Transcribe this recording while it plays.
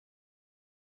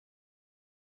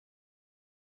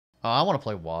Oh, I want to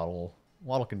play Waddle.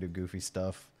 Waddle can do goofy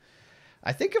stuff.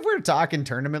 I think if we're talking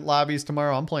tournament lobbies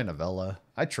tomorrow, I'm playing Avella.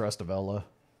 I trust Avella.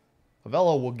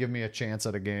 Avella will give me a chance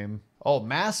at a game. Oh,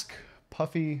 Mask,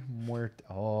 Puffy, Muert.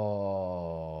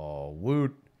 Oh,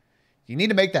 Woot. You need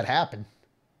to make that happen.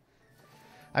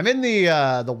 I'm in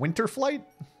the winter flight,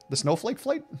 the snowflake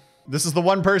flight. This is the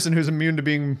one person who's immune to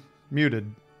being muted.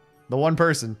 The one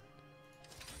person.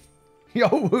 Yo,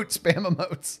 Woot, spam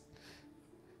emotes.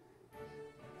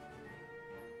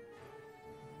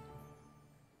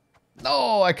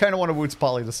 No, I kind of want Woot's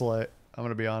Polly to slay. I'm going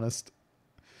to be honest.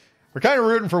 We're kind of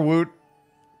rooting for Woot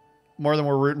more than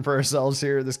we're rooting for ourselves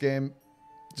here in this game.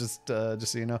 Just so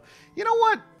you know. You know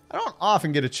what? I don't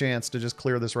often get a chance to just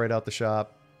clear this right out the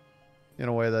shop in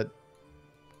a way that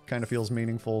kind of feels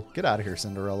meaningful. Get out of here,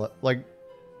 Cinderella. Like,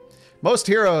 most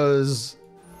heroes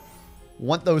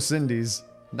want those Cindy's.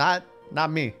 Not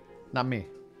me. Not me.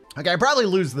 Okay, I probably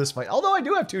lose this fight. Although I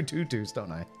do have 2 2-2s,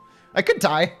 don't I? I could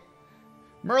tie.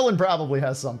 Merlin probably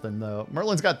has something, though.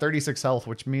 Merlin's got 36 health,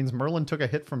 which means Merlin took a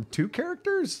hit from 2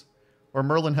 characters? Or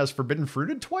Merlin has Forbidden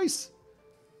Fruited twice?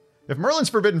 If Merlin's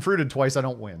Forbidden Fruited twice, I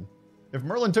don't win. If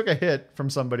Merlin took a hit from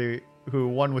somebody who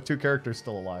won with 2 characters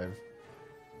still alive.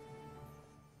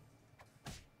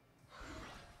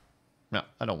 No,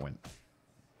 I don't win.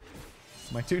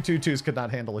 My 2 2-2s could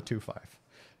not handle a 2-5.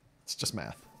 It's just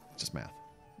math. It's just math.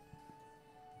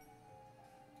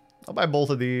 I'll buy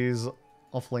both of these.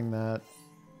 I'll fling that.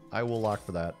 I will lock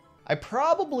for that. I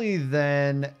probably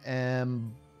then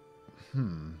am...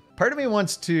 Part of me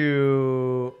wants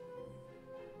to...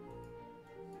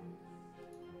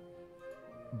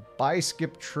 buy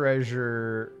skip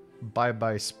treasure,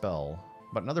 buy spell.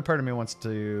 But another part of me wants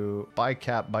to buy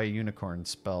cat, buy unicorn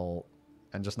spell,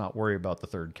 and just not worry about the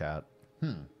 3rd cat.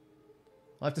 I'll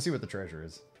have to see what the treasure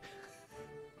is.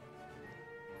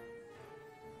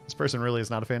 This person really is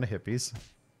not a fan of hippies.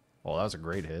 Oh, that was a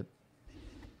great hit.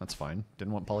 That's fine.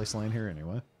 Didn't want Polyslaying here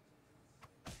anyway.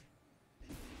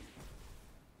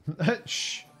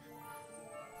 Shh.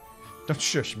 Don't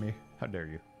shush me. How dare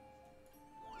you.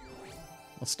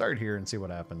 Let's start here and see what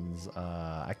happens.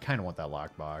 I kind of want that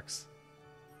lockbox.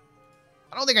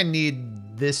 I don't think I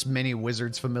need this many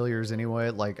Wizards Familiars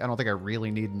anyway. Like, I don't think I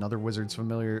really need another Wizards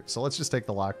Familiar. So let's just take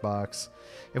the lockbox.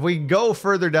 If we go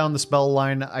further down the spell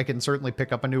line, I can certainly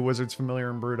pick up a new Wizards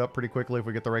Familiar and brew it up pretty quickly if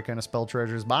we get the right kind of spell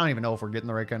treasures. But I don't even know if we're getting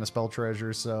the right kind of spell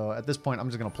treasures. So at this point, I'm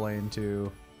just going to play into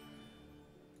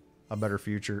a better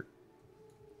future.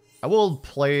 I will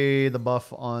play the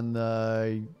buff on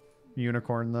the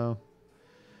unicorn, though.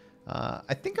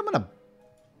 I think I'm going to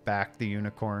back the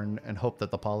unicorn and hope that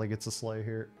the poly gets a slay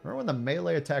here. Remember when the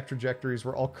melee attack trajectories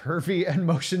were all curvy and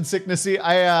motion sicknessy?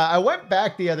 I went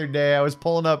back the other day. I was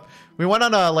pulling up. We went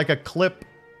on a clip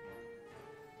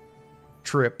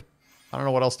trip. I don't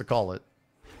know what else to call it.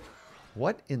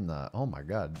 What in the... Oh my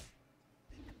god.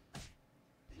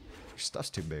 Your stuff's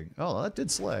too big. Oh, that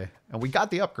did slay. And we got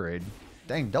the upgrade.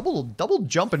 Dang, double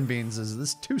jumping beans is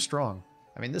this too strong.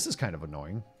 I mean, this is kind of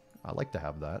annoying. I like to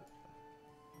have that.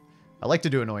 I like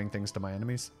to do annoying things to my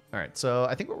enemies. All right, so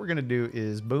I think what we're going to do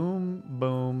is boom,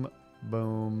 boom,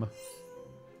 boom,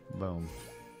 boom.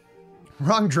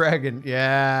 Wrong dragon.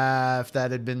 Yeah, if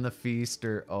that had been the feast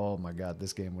or... Oh my god,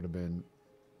 this game would have been...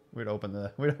 We'd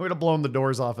have blown the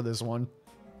doors off of this one.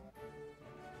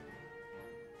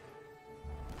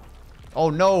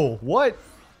 Oh no, what?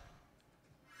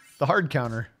 The hard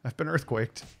counter. I've been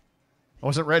earthquaked. I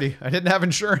wasn't ready. I didn't have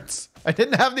insurance. I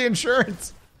didn't have the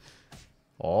insurance.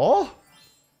 Oh,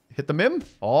 hit the mim.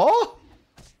 Oh,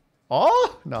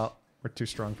 no, we're too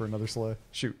strong for another slay.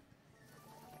 Shoot.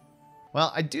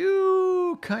 Well, I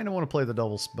do kind of want to play the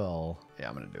double spell. Yeah,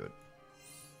 I'm going to do it.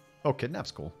 Oh, kidnap's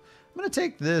cool. I'm going to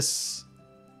take this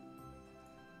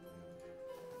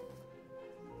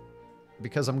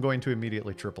because I'm going to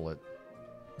immediately triple it.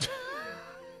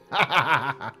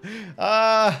 How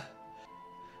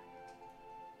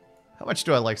much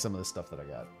do I like some of this stuff that I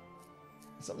got?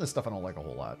 Some of this stuff I don't like a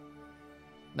whole lot.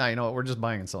 Nah, you know what? We're just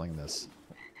buying and selling this.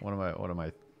 What am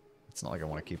I? It's not like I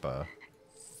want to keep a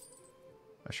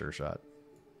sure shot.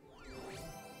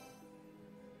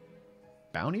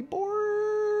 Bounty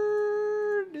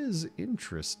board is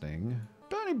interesting.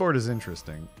 Bounty board is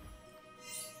interesting.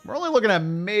 We're only looking at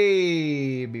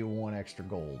maybe 1 extra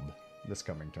gold this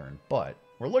coming turn, but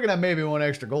we're looking at maybe 1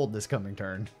 extra gold this coming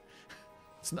turn.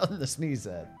 It's nothing to sneeze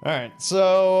at. All right,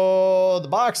 so the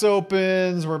box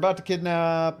opens. We're about to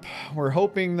kidnap. We're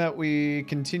hoping that we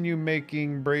continue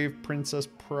making Brave Princess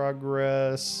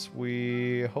progress.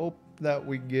 We hope that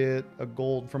we get a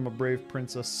gold from a Brave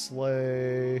Princess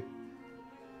slay.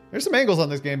 There's some angles on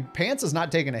this game. Pants is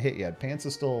not taking a hit yet. Pants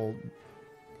is still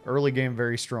Early game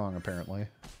very strong, apparently.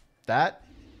 That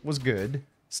was good.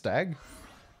 Stag?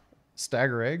 Stag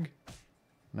or egg?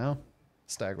 No?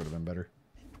 Stag would have been better.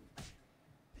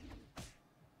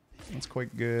 That's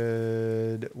quite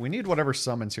good. We need whatever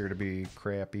summons here to be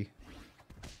crappy.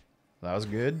 That was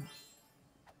good.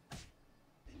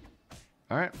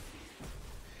 Alright.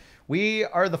 We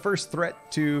are the first threat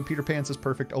to Peter Pan's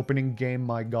perfect opening game,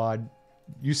 my god.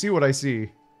 You see what I see.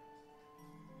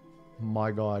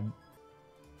 My god.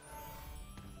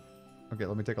 Okay,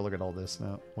 let me take a look at all this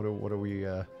now. What are we,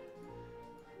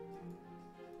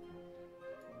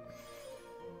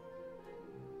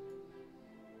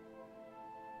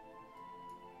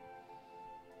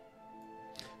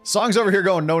 Song's over here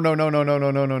going, no, no, no, no, no,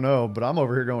 no, no, no, no. But I'm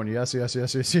over here going, yes, yes,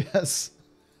 yes, yes, yes.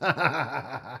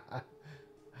 I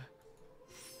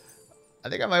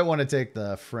think I might want to take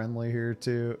the friendly here,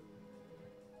 too.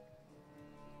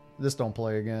 This don't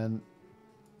play again.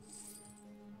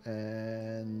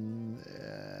 And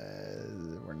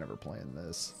we're never playing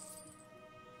this.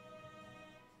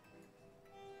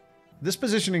 This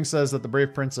positioning says that the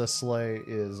Brave Princess sleigh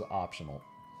is optional,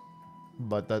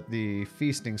 but that the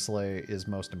feasting sleigh is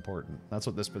most important. That's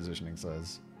what this positioning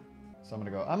says. So I'm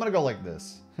gonna go like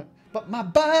this. But my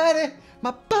body,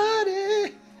 my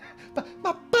body, my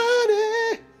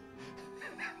body.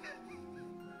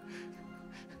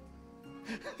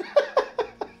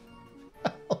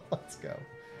 Let's go.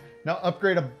 Now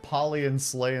upgrade a Polly and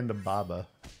Slay into Baba.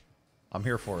 I'm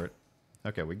here for it.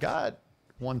 Okay, we got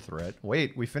one threat.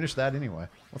 Wait, we finished that anyway.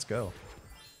 Let's go.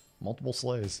 Multiple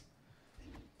slays.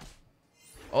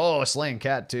 Oh, a slaying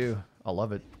cat too. I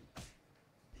love it.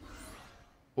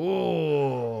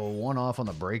 Oh, one off on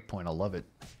the break point. I love it.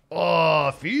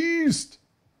 Oh, feast.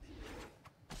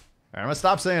 All right, I'm gonna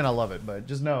stop saying I love it, but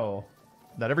just know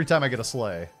that every time I get a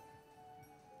slay,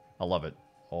 I love it.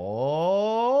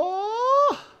 Oh.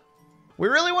 We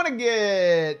really want to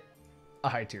get a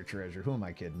high tier treasure. Who am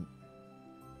I kidding?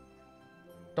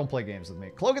 Don't play games with me.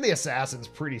 Cloak of the Assassin's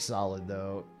pretty solid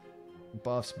though.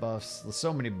 Buffs, buffs. There's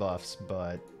so many buffs,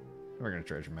 but we're gonna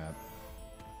treasure map.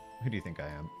 Who do you think I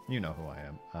am? You know who I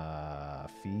am.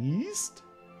 Feast?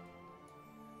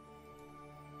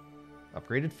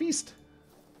 Upgraded Feast.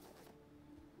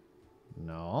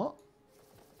 No.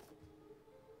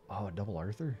 Oh, a double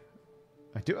Arthur?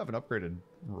 I do have an upgraded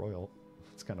Royal.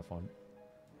 It's kind of fun.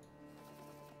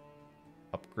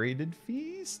 Upgraded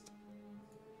Feast?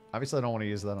 Obviously, I don't want to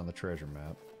use that on the treasure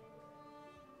map.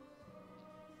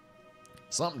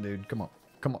 Something, dude. Come on.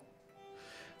 Come on.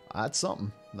 That's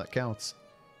something. That counts.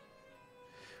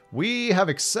 We have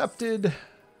accepted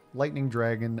Lightning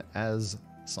Dragon as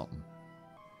something.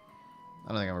 I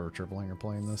don't think I'm ever tripling or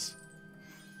playing this.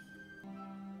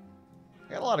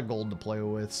 I got a lot of gold to play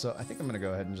with, so I think I'm going to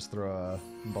go ahead and just throw a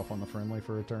buff on the friendly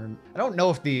for a turn. I don't know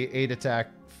if the 8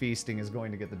 attack feasting is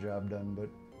going to get the job done, but...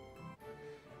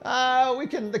 we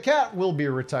can... The cat will be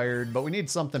retired, but we need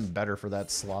something better for that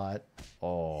slot.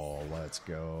 Oh, let's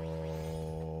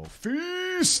go.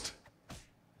 Feast!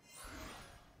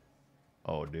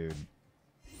 Oh, dude.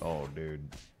 Oh, dude.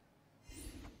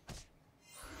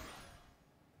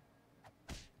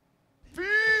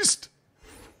 Feast!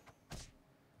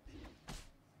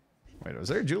 Wait, was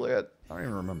there a Juliet? I don't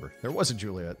even remember. There was a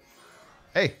Juliet.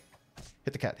 Hey!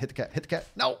 Hit the cat, hit the cat, hit the cat.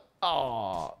 No!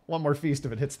 Oh, one more feast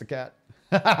if it hits the cat.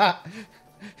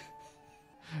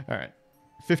 Alright.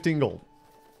 15 gold.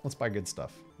 Let's buy good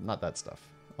stuff. Not that stuff.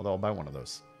 Although I'll buy one of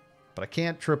those. But I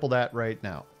can't triple that right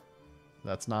now.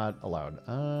 That's not allowed.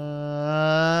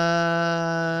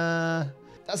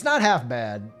 That's not half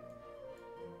bad.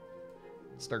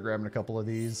 Start grabbing a couple of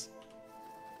these.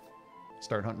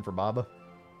 Start hunting for Baba.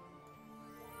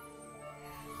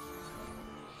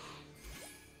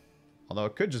 Although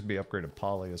it could just be upgraded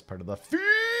Polly as part of the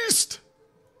feast.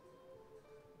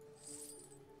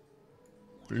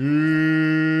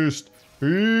 Feast.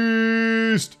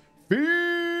 Feast.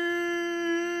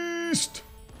 Feast.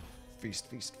 Feast,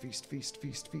 feast, feast, feast,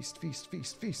 feast, feast, feast,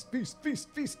 feast, feast, feast, feast,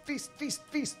 feast, feast, feast,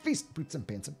 feast, feast, boots and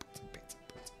pants and boots and pants and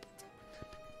boots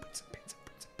and pants and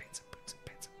boots and pants and boots and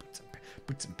pants and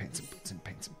boots and pants and boots and pants and boots and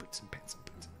pants and boots and pants and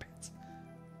boots and pants.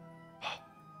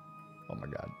 Oh my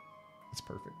god. It's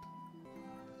perfect.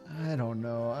 I don't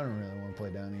know. I don't really want to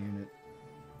play down a unit.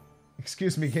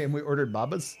 Excuse me, game. We ordered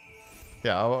Babas?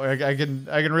 Yeah, I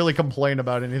can really complain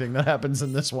about anything that happens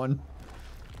in this one.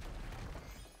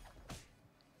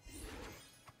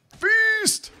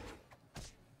 Feast!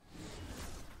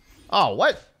 Oh,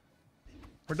 what?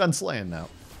 We're done slaying now.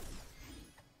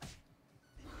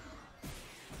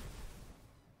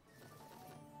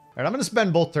 Alright, I'm going to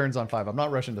spend both turns on 5. I'm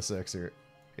not rushing to 6 here.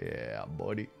 Yeah,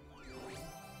 buddy.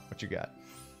 What you got?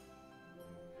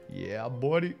 Yeah,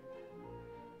 buddy.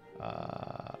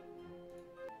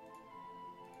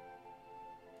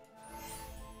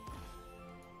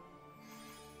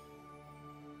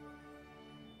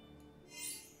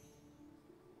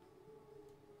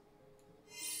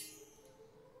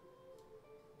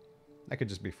 That could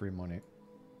just be free money.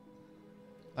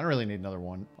 I don't really need another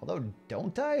one. Although,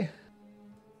 don't I?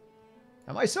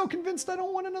 Am I so convinced I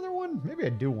don't want another one? Maybe I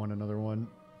do want another one.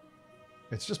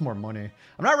 It's just more money.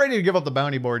 I'm not ready to give up the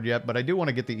bounty board yet, but I do want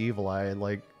to get the evil eye.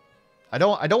 Like, I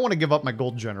don't want to give up my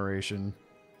gold generation.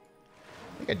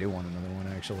 I think I do want another one,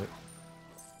 actually.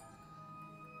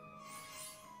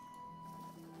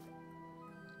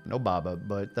 No Baba,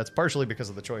 but that's partially because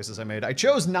of the choices I made. I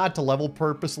chose not to level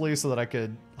purposely so that I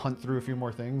could hunt through a few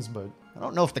more things, but I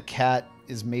don't know if the cat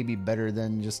is maybe better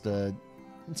than just a...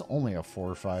 It's only a 4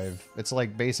 or 5. It's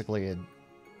like basically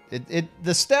the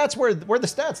stats where the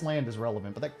stats land is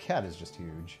relevant, but that cat is just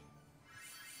huge.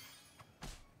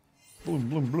 Bloom,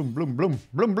 bloom, bloom, bloom, bloom,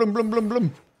 bloom, bloom, bloom, bloom,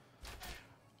 bloom.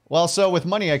 Well, so with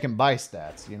money I can buy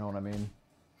stats, you know what I mean?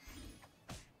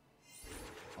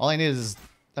 All I need is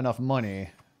enough money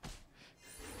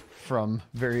from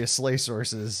various slay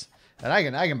sources, and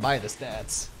I can buy the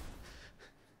stats.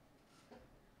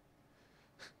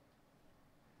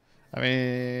 I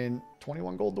mean,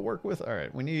 21 gold to work with. All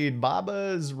right, we need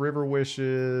Babas, River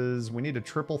Wishes. We need a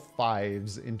triple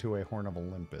 5s into a Horn of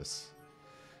Olympus.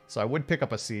 So I would pick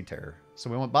up a Sea Tear. So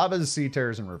we want Babas, Sea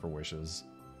Tears, and River Wishes.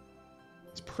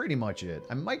 That's pretty much it.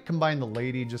 I might combine the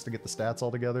Lady just to get the stats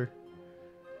all together.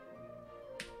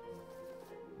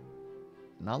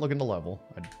 Not looking to level.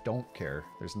 I don't care.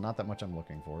 There's not that much I'm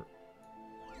looking for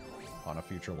on a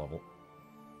future level.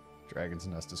 Dragon's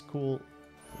Nest is cool.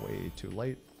 Way too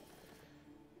late.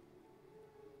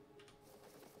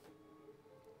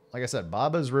 Like I said,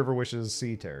 Babas, River Wishes,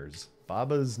 Sea Tears.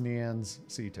 Babas, Neans,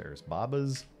 Sea Tears.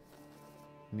 Babas,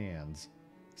 Neans,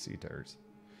 Sea Tears.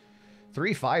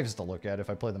 3 5s to look at if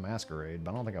I play the Masquerade,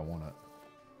 but I don't think I want it.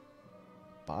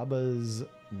 Babas,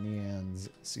 Neans,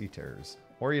 Sea Tears.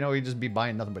 Or, you know, you'd just be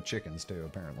buying nothing but chickens, too,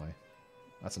 apparently.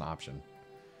 That's an option.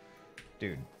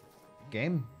 Dude.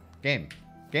 Game? Game.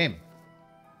 Game.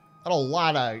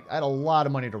 I had a lot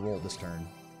of money to roll this turn.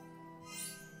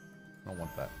 I don't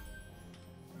want that.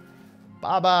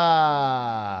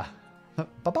 Baba!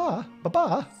 Baba!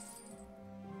 Baba!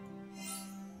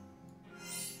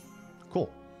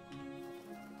 Cool.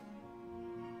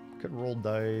 Could roll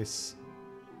dice.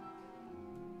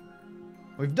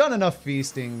 We've done enough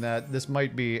feasting that this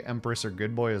might be Empress or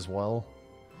Good Boy as well.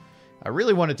 I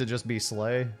really want it to just be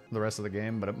Slay the rest of the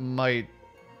game, but it might...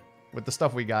 With the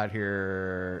stuff we got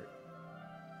here,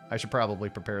 I should probably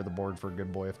prepare the board for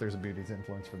Good Boy if there's a Beauty's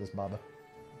Influence for this Baba.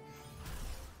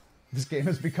 This game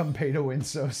has become pay to win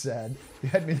so sad. You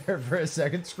had me there for a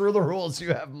second. Screw the rules, you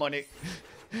have money.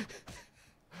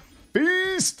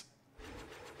 Beast!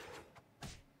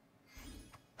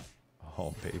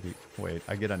 Oh, baby. Wait,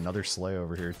 I get another Slay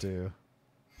over here, too.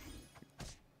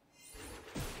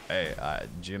 Hey,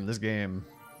 Jim, this game...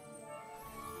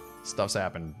 Stuff's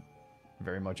happened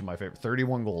very much in my favor.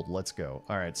 31 gold, let's go.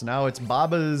 Alright, so now it's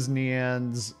Babas,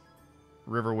 Neans,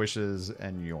 River Wishes,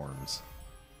 and Yorms.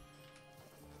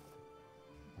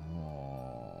 Oh,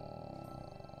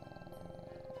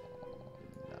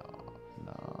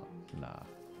 nah.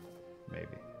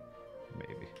 Maybe.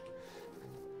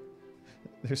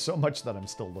 There's so much that I'm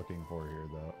still looking for here,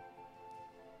 though.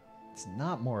 It's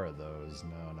not more of those.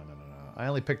 No. I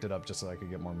only picked it up just so I could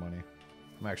get more money.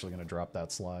 I'm actually going to drop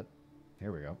that slot.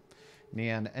 Here we go.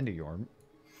 Nean and a Yorm.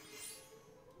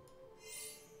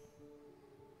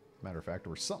 Matter of fact,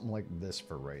 we're something like this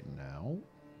for right now.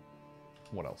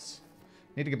 What else?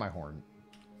 Need to get my horn.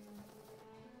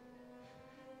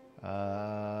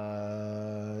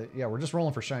 Yeah, we're just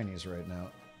rolling for shinies right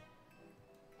now.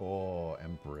 Oh,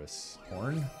 Empress.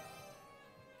 Horn?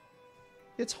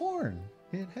 It's Horn.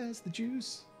 It has the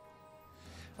juice.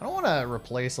 I don't want to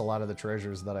replace a lot of the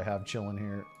treasures that I have chilling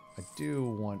here. I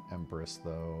do want Empress,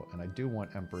 though. And I do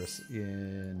want Empress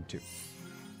in 2.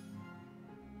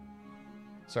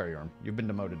 Sorry, Yorm. You've been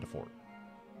demoted to 4.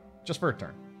 Just for a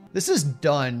turn. This is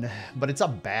done, but it's a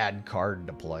bad card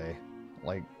to play.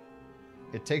 Like,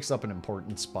 it takes up an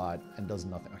important spot and does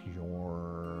nothing.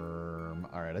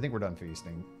 Yorm. Alright, I think we're done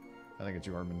feasting. I think it's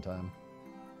Yormin time.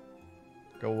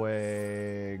 Go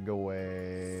away. Go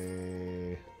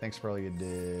away. Thanks for all you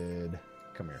did.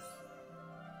 Come here.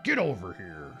 Get over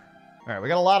here. Alright, we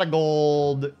got a lot of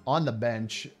gold on the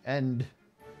bench and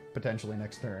potentially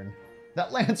next turn.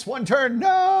 That Lance 1 turn.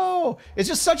 No! It's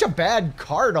just such a bad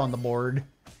card on the board.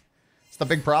 It's the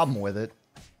big problem with it.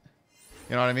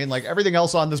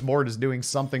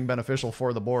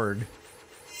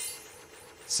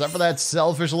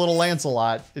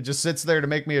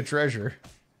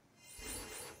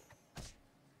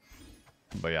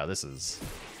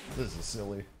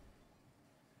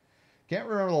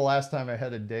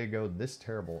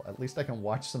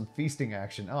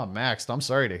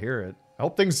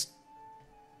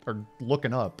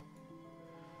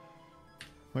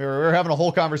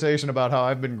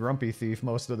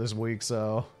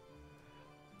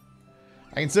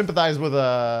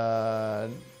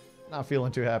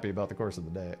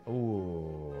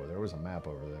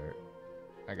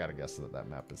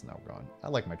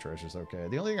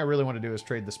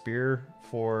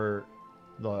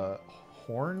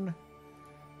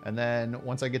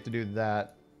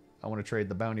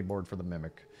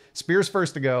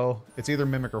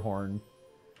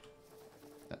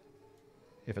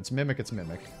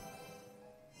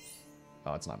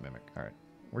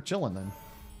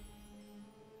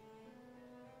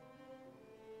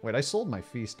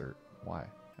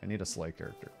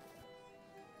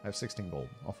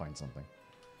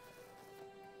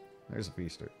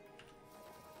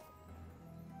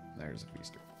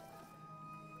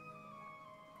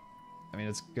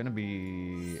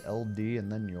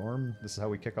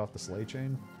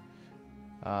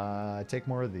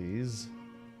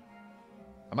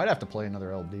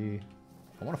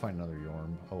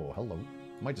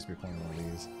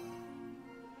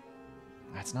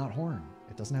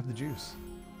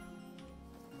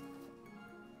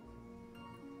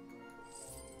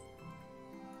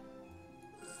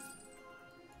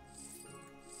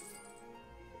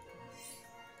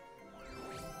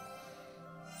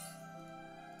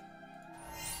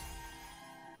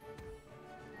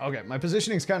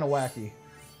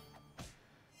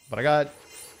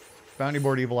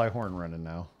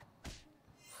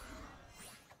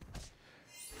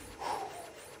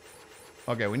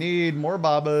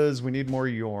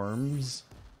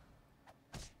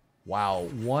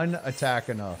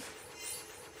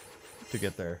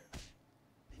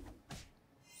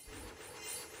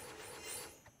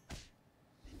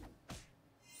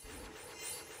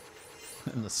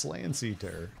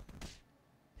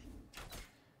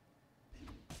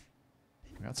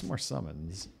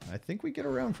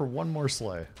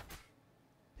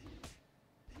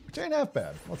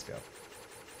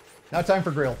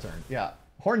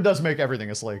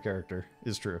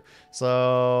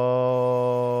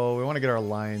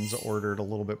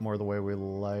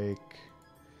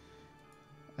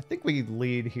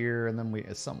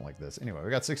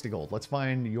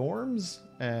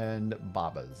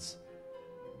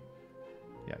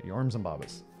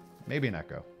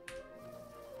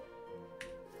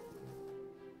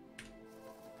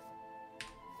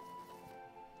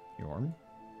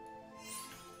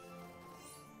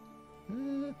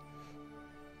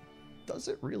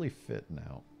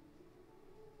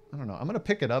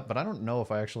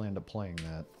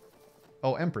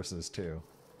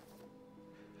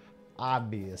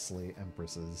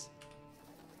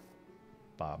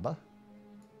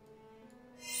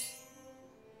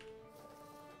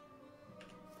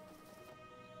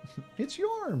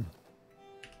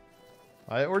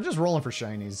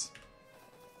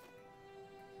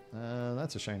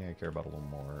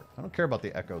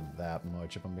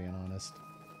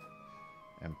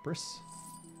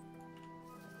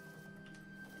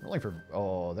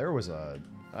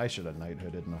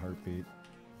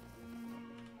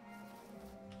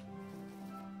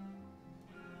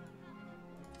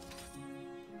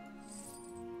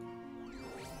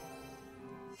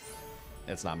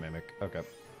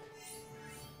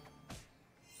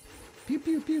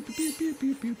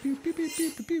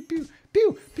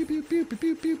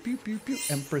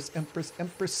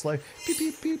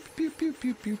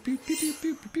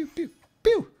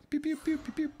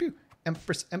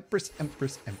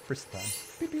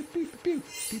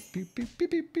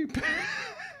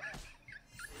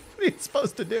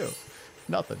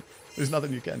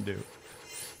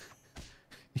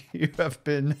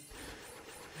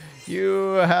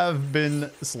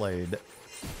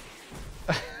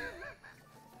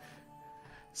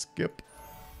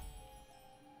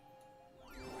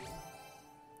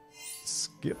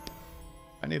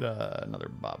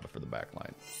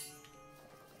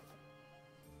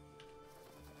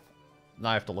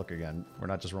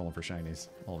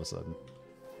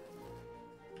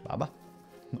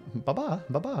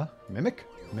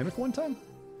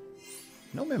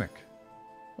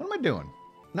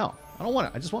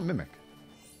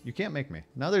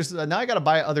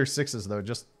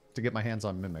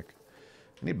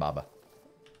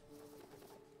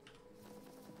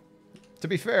 To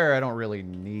be fair, I don't really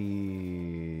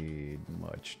need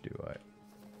much, do I?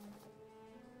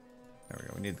 There we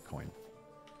go. We need the coin.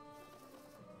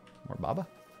 More Baba?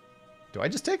 Do I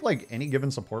just take, like, any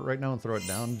given support right now and throw it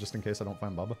down just in case I don't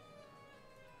find Baba?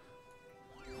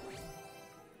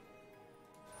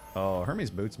 Oh, Hermes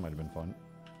Boots might have been fun.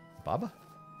 Baba?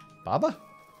 Baba?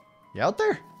 You out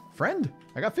there? Friend?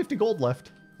 I got 50 gold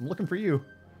left. I'm looking for you.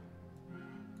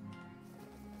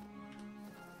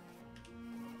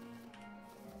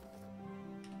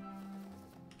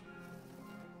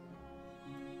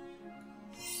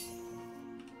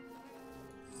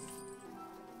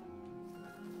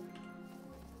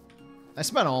 I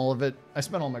spent all of it. I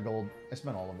spent all my gold. I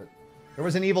spent all of it. There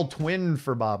was an evil twin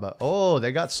for Baba. Oh,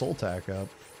 they got Soul Tack up.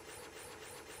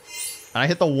 And I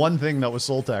hit the one thing that was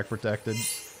Soul Tack protected.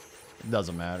 It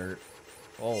doesn't matter.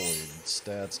 Holy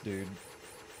stats, dude.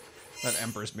 That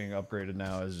Empress being upgraded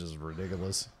now is just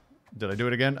ridiculous. Did I do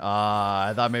it again?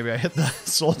 I thought maybe I hit the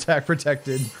Soul Tack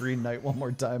protected Green Knight one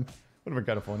more time. Would have been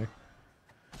kind of funny.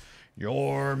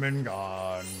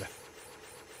 Jormungand.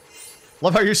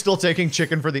 Love how you're still taking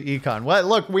chicken for the econ. What?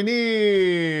 Look, we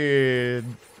need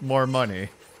more money.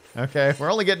 Okay,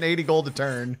 we're only getting 80 gold a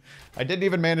turn. I didn't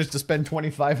even manage to spend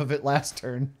 25 of it last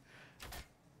turn.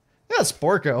 Yeah,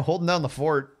 Sporko holding down the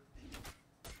fort.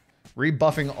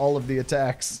 Rebuffing all of the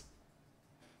attacks.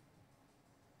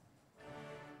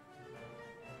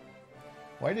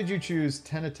 Why did you choose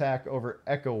 10 attack over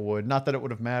Echo Wood? Not that it would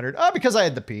have mattered. Oh, because I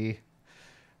had the P.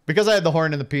 Because I had the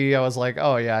horn and the P, I was like,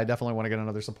 oh yeah, I definitely want to get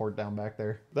another support down back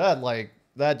there.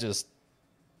 That just...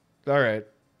 Alright.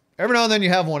 Every now and then you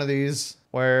have one of these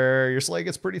where your sleigh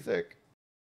gets pretty thick.